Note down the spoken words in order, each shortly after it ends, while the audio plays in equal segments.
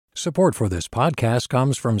Support for this podcast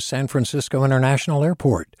comes from San Francisco International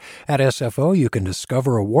Airport. At SFO, you can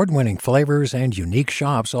discover award-winning flavors and unique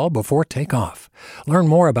shops all before takeoff. Learn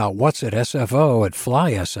more about what's at SFO at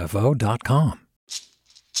flysfo.com.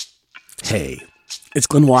 Hey, it's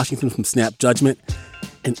Glenn Washington from Snap Judgment.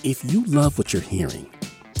 And if you love what you're hearing,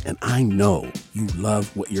 and I know you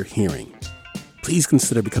love what you're hearing, please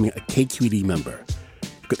consider becoming a KQED member.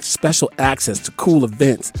 Get special access to cool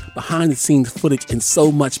events, behind-the-scenes footage, and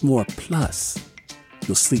so much more. Plus,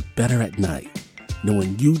 you'll sleep better at night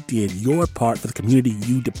knowing you did your part for the community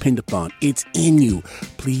you depend upon. It's in you.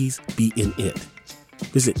 Please be in it.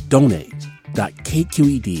 Visit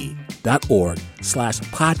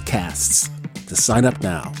donate.kqed.org/podcasts to sign up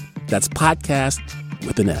now. That's podcast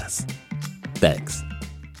with an S. Thanks.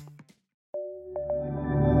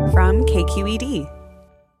 From KQED.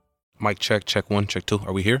 Mic check, check 1, check 2.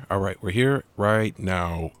 Are we here? All right, we're here right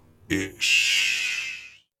now-ish.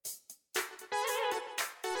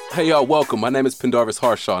 Hey, y'all, welcome. My name is Pendarvis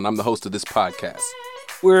Harshaw, and I'm the host of this podcast.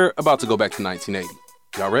 We're about to go back to 1980.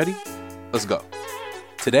 Y'all ready? Let's go.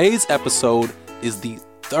 Today's episode is the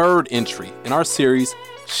third entry in our series,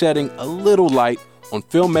 shedding a little light on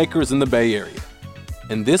filmmakers in the Bay Area.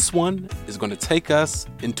 And this one is going to take us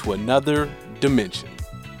into another dimension.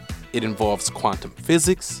 It involves quantum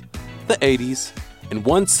physics, the 80s, and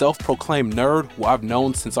one self-proclaimed nerd who I've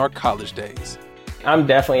known since our college days. I'm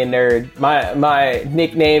definitely a nerd. My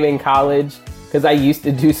nickname in college, because I used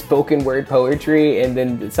to do spoken word poetry, and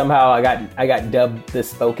then somehow I got dubbed the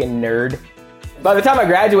spoken nerd. By the time I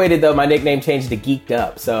graduated, though, my nickname changed to Geeked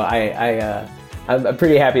Up, so I'm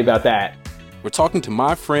pretty happy about that. We're talking to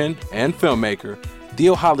my friend and filmmaker,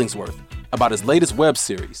 Theo Hollingsworth, about his latest web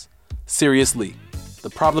series, Seriously, The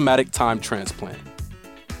Problematic Time Transplant.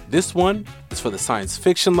 This one is for the science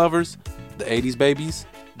fiction lovers, the 80s babies,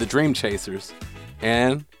 the dream chasers,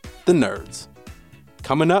 and the nerds.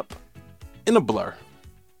 Coming up in a blur.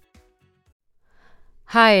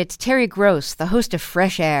 Hi, it's Terry Gross, the host of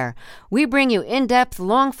Fresh Air. We bring you in-depth,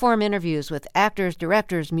 long-form interviews with actors,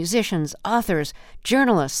 directors, musicians, authors,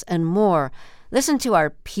 journalists, and more. Listen to our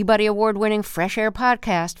Peabody Award-winning Fresh Air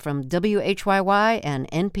podcast from WHYY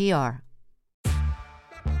and NPR.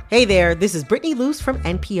 Hey there, this is Brittany Luce from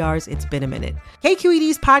NPR's It's Been a Minute.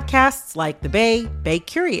 KQED's podcasts like The Bay, Bay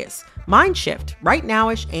Curious, Mind Shift, Right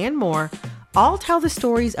Nowish, and more all tell the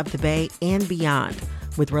stories of the Bay and beyond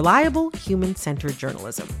with reliable, human-centered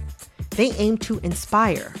journalism. They aim to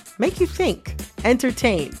inspire, make you think,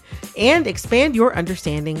 entertain, and expand your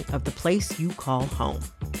understanding of the place you call home.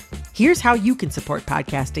 Here's how you can support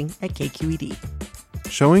podcasting at KQED.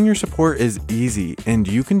 Showing your support is easy, and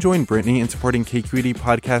you can join Brittany in supporting KQED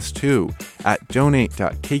Podcast too at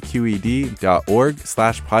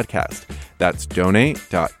donate.kqed.org/podcast. That's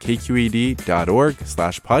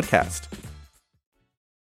donate.kqed.org/podcast.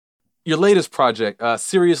 Your latest project,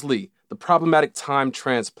 Seriously, The Problematic Time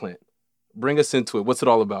Transplant. Bring us into it. What's it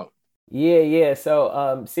all about? Yeah.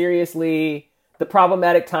 So, Seriously, The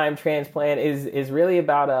Problematic Time Transplant is really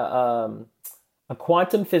about a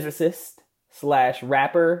quantum physicist /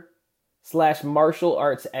 rapper / martial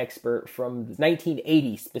arts expert from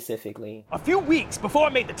 1980 specifically. A few weeks before I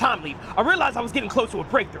made the time leap, I realized I was getting close to a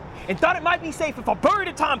breakthrough and thought it might be safe if I buried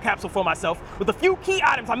a time capsule for myself with a few key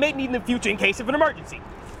items I may need in the future in case of an emergency.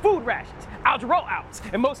 Food rations, algae rollouts,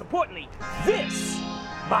 and most importantly, this,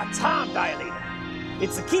 my time dilator.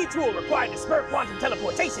 It's a key tool required to spur quantum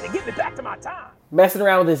teleportation and get me back to my time. Messing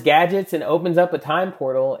around with his gadgets and opens up a time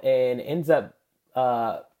portal and ends up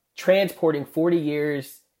transporting 40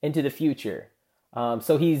 years into the future.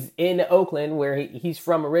 So he's in Oakland, where he's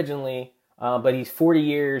from originally, but he's 40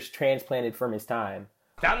 years transplanted from his time.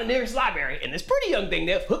 Found the nearest library, and this pretty young thing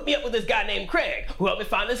there hooked me up with this guy named Craig, who helped me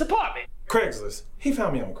find this apartment. Craigslist. He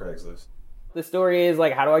found me on Craigslist. The story is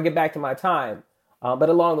like, how do I get back to my time? But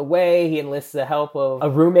along the way, he enlists the help of a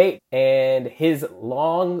roommate and his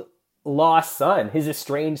long-lost son, his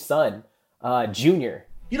estranged son, Junior.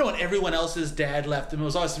 You know, when everyone else's dad left him, it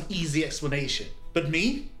was always some easy explanation. But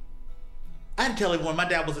me? I had to tell everyone my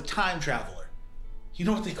dad was a time traveler. You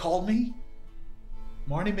know what they called me?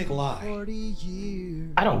 Marty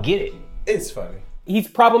McFly. I don't get it. It's funny. He's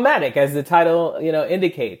problematic, as the title,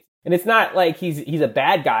 indicates. And it's not like he's a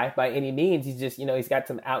bad guy by any means. He's just, he's got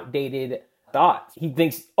some outdated thoughts. He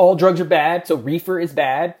thinks all drugs are bad, so reefer is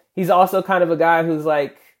bad. He's also kind of a guy who's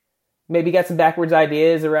like, maybe got some backwards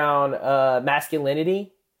ideas around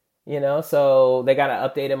masculinity, so they got to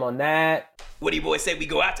update him on that. What do you boys say we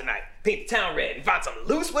go out tonight? Paint the town red and find some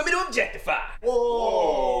loose women to objectify.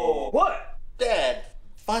 Whoa. What? Dad,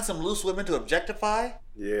 find some loose women to objectify?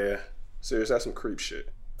 Yeah. Serious, that's some creep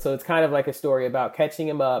shit. So it's kind of like a story about catching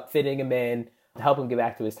him up, fitting him in, to help him get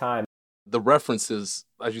back to his time. The references,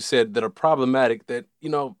 as you said, that are problematic that,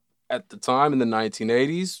 at the time in the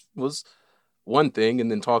 1980s was one thing, and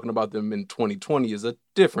then talking about them in 2020 is a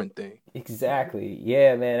different thing. Exactly.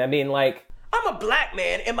 Yeah, man. I mean, like, I'm a black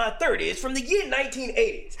man in my 30s from the year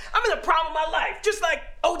 1980s. I'm in the prime of my life, just like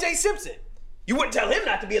O.J. Simpson. You wouldn't tell him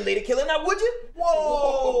not to be a lady killer, now would you?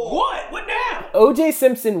 Whoa! What now? O.J.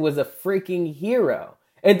 Simpson was a freaking hero.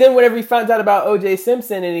 And then whenever he finds out about O.J.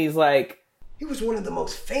 Simpson and he's like, he was one of the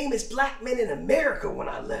most famous black men in America when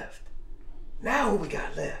I left. Now who we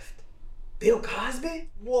got left? Bill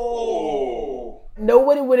Cosby? Whoa!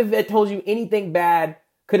 Nobody would have told you anything bad,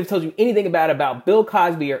 could have told you anything bad about Bill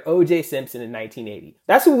Cosby or O.J. Simpson in 1980.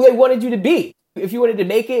 That's who they wanted you to be. If you wanted to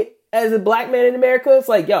make it as a black man in America, it's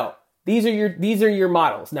like, yo, these are your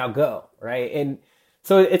models. Now go, right? And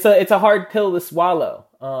so it's a hard pill to swallow,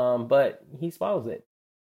 but he swallows it.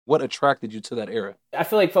 What attracted you to that era? I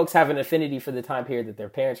feel like folks have an affinity for the time period that their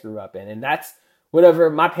parents grew up in. And that's whatever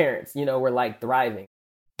my parents, were like thriving.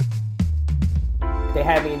 They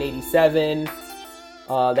had me in 87.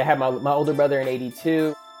 They had my older brother in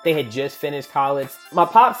 82. They had just finished college. My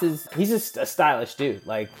pops he's just a stylish dude.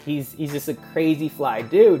 Like he's just a crazy fly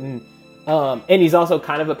dude. And he's also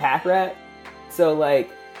kind of a pack rat. So like,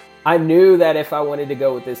 I knew that if I wanted to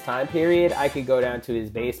go with this time period, I could go down to his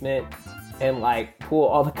basement and like pull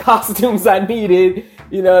all the costumes I needed.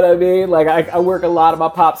 You know what I mean? Like I work a lot of my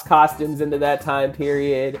pop's costumes into that time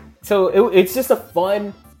period. So it's just a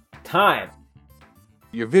fun time.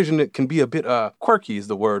 Your vision, it can be a bit quirky is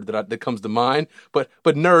the word that comes to mind, but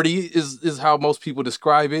nerdy is how most people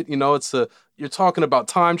describe it. It's you're talking about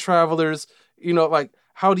time travelers. Like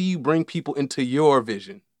how do you bring people into your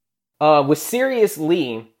vision? With Sirius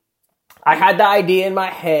Lee, I had the idea in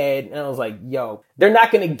my head and I was like, yo, they're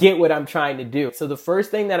not going to get what I'm trying to do. So the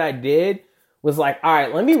first thing that I did was like, all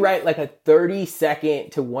right, let me write like a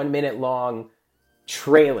 30-second to 1 minute long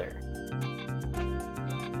trailer.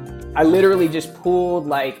 I literally just pulled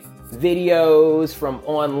like videos from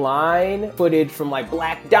online, footage from like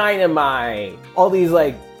Black Dynamite, all these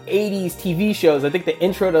like 80s TV shows. I think the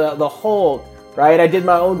intro to The Hulk, right? I did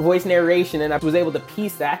my own voice narration and I was able to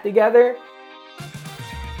piece that together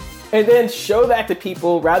and then show that to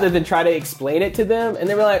people rather than try to explain it to them. And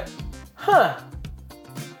they were like, huh,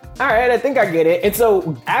 all right, I think I get it. And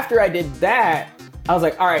so after I did that, I was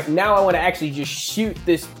like, all right, now I want to actually just shoot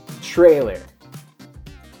this trailer.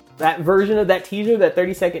 That version of that teaser, that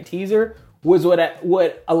 30-second teaser, was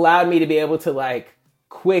what allowed me to be able to like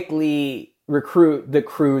quickly recruit the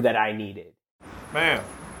crew that I needed. Ma'am,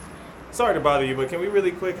 sorry to bother you, but can we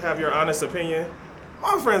really quick have your honest opinion?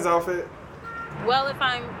 My friend's outfit. Well, if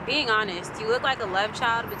I'm being honest, you look like a love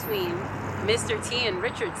child between Mr. T and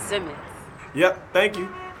Richard Simmons. Yep, thank you.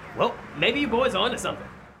 Well, maybe you boys are onto something.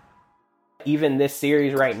 Even this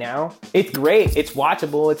series right now, it's great. It's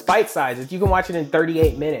watchable. It's bite-sized. You can watch it in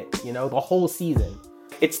 38 minutes, the whole season.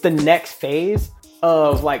 It's the next phase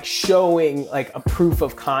of like showing like a proof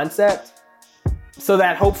of concept so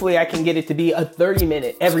that hopefully I can get it to be a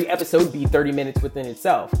 30-minute, every episode be 30 minutes within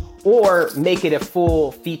itself, or make it a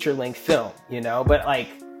full feature-length film, But like,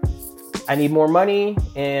 I need more money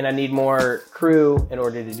and I need more crew in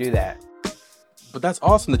order to do that. But that's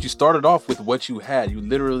awesome that you started off with what you had. You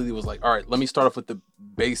literally was like, all right, let me start off with the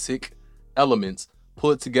basic elements,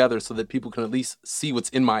 pull it together so that people can at least see what's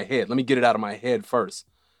in my head. Let me get it out of my head first.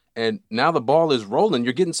 And now the ball is rolling.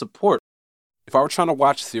 You're getting support. If I were trying to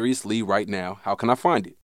watch Sirius Lee right now, how can I find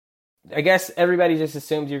it? I guess everybody just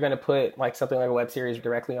assumes you're going to put like something like a web series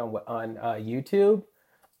directly on YouTube.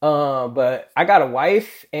 But I got a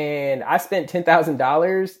wife and I spent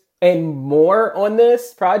 $10,000 and more on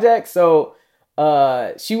this project. So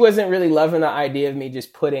she wasn't really loving the idea of me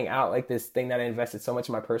just putting out like this thing that I invested so much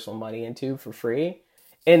of my personal money into for free.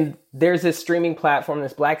 And there's this streaming platform,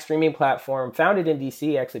 this black streaming platform founded in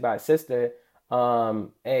DC actually by a sister.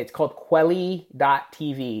 And it's called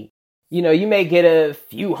Quelly.tv. You may get a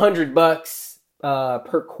few $100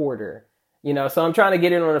 per quarter, so I'm trying to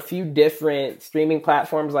get it on a few different streaming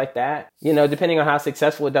platforms like that. Depending on how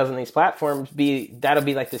successful it does on these platforms, that'll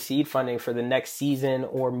be like the seed funding for the next season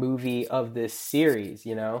or movie of this series,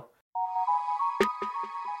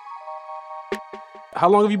 How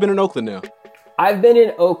long have you been in Oakland now? I've been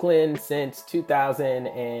in Oakland since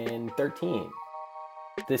 2013.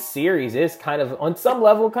 This series is kind of, on some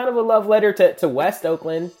level, kind of a love letter to West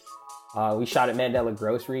Oakland. We shot at Mandela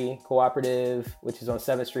Grocery Cooperative, which is on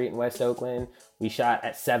 7th Street in West Oakland. We shot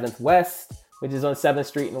at 7th West, which is on 7th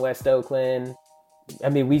Street in West Oakland. I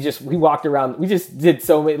mean, we walked around. We just did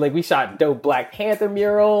so many. Like, we shot dope Black Panther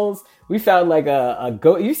murals. We found like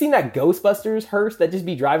you seen that Ghostbusters hearse that just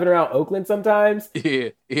be driving around Oakland sometimes? Yeah,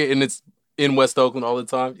 and it's in West Oakland all the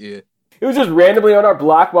time. Yeah. It was just randomly on our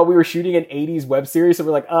block while we were shooting an 80s web series. So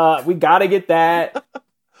we're like, we gotta get that.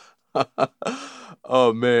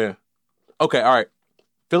 Oh, man. Okay, all right.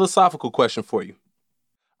 Philosophical question for you.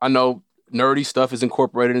 I know nerdy stuff is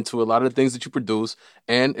incorporated into a lot of the things that you produce,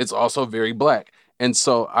 and it's also very Black. And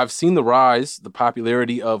so I've seen the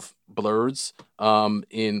popularity of blurs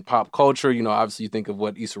in pop culture. You know, obviously you think of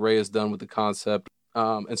what Issa Rae has done with the concept.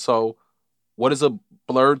 And so what is a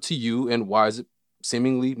blur to you, and why is it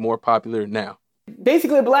seemingly more popular now?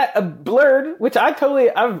 Basically, a blurred, which I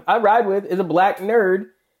ride with, is a Black nerd.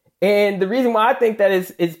 And the reason why I think that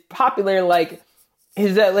is popular, like,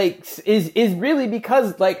 is that, like, is really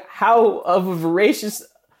because, like, how of a voracious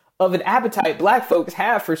of an appetite Black folks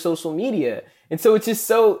have for social media. And so it's just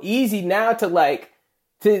so easy now to, like,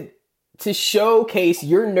 to showcase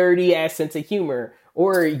your nerdy ass sense of humor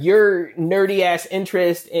or your nerdy ass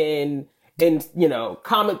interest in, you know,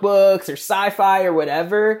 comic books or sci-fi or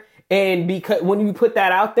whatever. And because when you put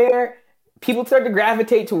that out there, people start to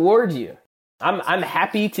gravitate towards you. I'm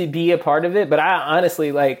happy to be a part of it, but I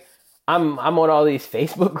honestly, like, I'm on all these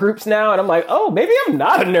Facebook groups now, and I'm like, oh, maybe I'm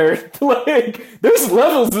not a nerd. Like, there's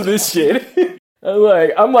levels of this shit.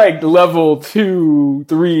 I'm like level 2,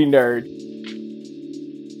 3 nerd.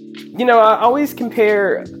 You know, I always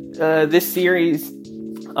compare this series,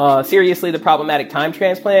 Seriously, the Problematic Time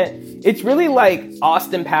Transplant. It's really like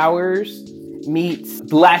Austin Powers meets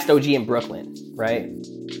The Last OG in Brooklyn, right?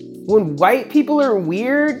 When white people are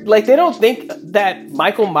weird, like, they don't think that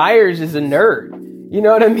Michael Myers is a nerd. You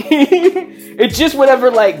know what I mean? It's just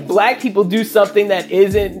whenever, like, Black people do something that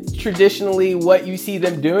isn't traditionally what you see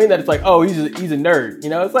them doing, that it's like, oh, he's a nerd.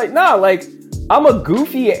 You know, it's like, no, like, I'm a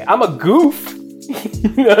goof. You know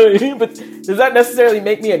what I mean? But does that necessarily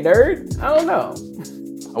make me a nerd? I don't know.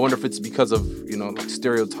 I wonder if it's because of, you know, like,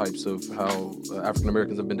 stereotypes of how African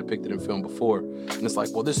Americans have been depicted in film before. And it's like,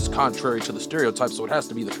 well, this is contrary to the stereotype, so it has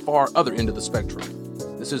to be the far other end of the spectrum.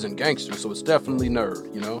 This isn't gangster, so it's definitely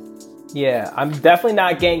nerd, you know? Yeah, I'm definitely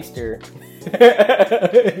not gangster.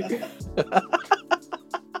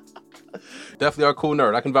 Definitely are a cool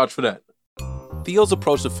nerd. I can vouch for that. Theo's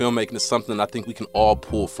approach to filmmaking is something I think we can all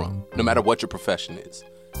pull from, no matter what your profession is.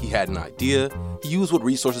 He had an idea, he used what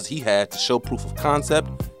resources he had to show proof of concept,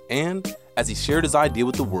 and as he shared his idea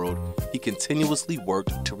with the world, he continuously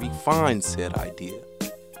worked to refine said idea.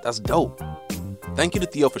 That's dope. Thank you to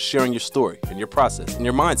Theo for sharing your story and your process and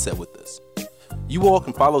your mindset with us. You all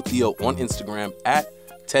can follow Theo on Instagram at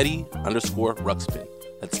Teddy_Ruxpin.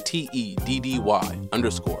 That's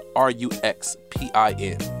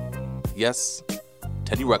TEDDY_RUXPIN. Yes,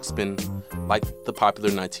 Teddy Ruxpin, like the popular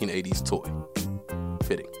 1980s toy.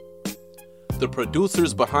 Fitting. The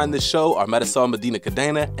producers behind this show are Marisol Medina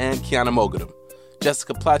Cadena and Kiana Mogadam.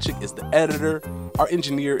 Jessica Platchik is the editor. Our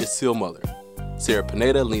engineer is Seal Muller. Sarah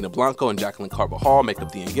Pineda, Lena Blanco, and Jacqueline Carvajal make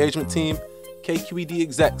up the engagement team. KQED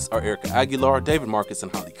execs are Erica Aguilar, David Marcus,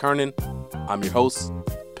 and Holly Kernan. I'm your host,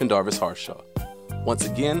 Pendarvis Harshaw. Once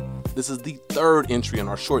again, this is the third entry in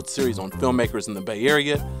our short series on filmmakers in the Bay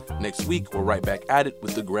Area. Next week, we're right back at it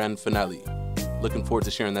with the grand finale. Looking forward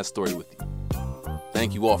to sharing that story with you.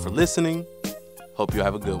 Thank you all for listening. Hope you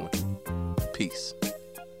have a good one. Peace.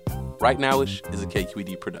 Right Nowish is a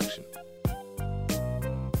KQED production.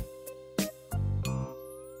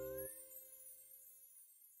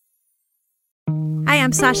 Hi,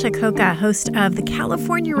 I'm Sasha Coca, host of the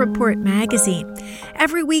California Report magazine.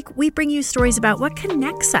 Every week, we bring you stories about what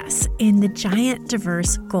connects us in the giant,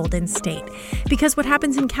 diverse Golden State. Because what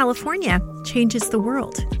happens in California changes the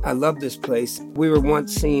world. I love this place. We were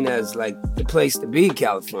once seen as, like, the place to be,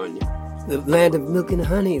 California. The land of milk and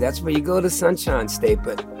honey. That's where you go to Sunshine State.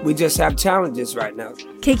 But we just have challenges right now.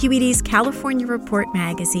 KQED's California Report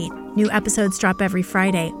magazine. New episodes drop every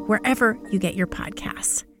Friday, wherever you get your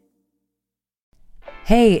podcasts.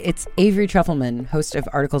 Hey, it's Avery Trufelman, host of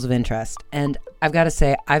Articles of Interest, and I've got to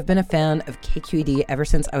say, I've been a fan of KQED ever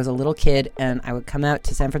since I was a little kid, and I would come out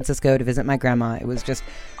to San Francisco to visit my grandma. It was just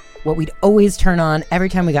what we'd always turn on every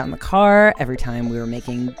time we got in the car, every time we were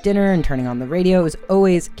making dinner and turning on the radio. It was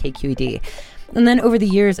always KQED. And then over the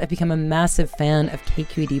years, I've become a massive fan of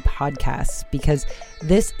KQED podcasts because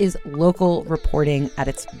this is local reporting at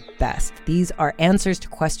its best. These are answers to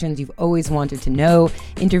questions you've always wanted to know,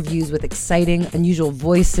 interviews with exciting, unusual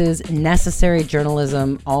voices, necessary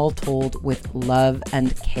journalism, all told with love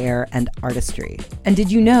and care and artistry. And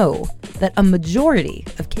did you know that a majority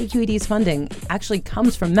of KQED's funding actually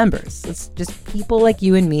comes from members? It's just people like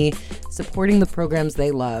you and me supporting the programs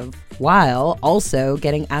they love, while also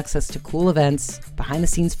getting access to cool events,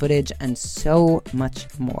 behind-the-scenes footage, and so much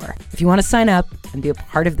more. If you want to sign up and be a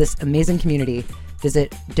part of this amazing community,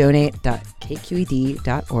 visit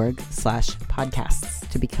donate.kqed.org/podcasts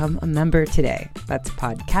to become a member today. That's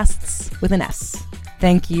podcasts with an S.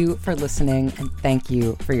 Thank you for listening, and thank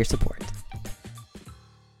you for your support.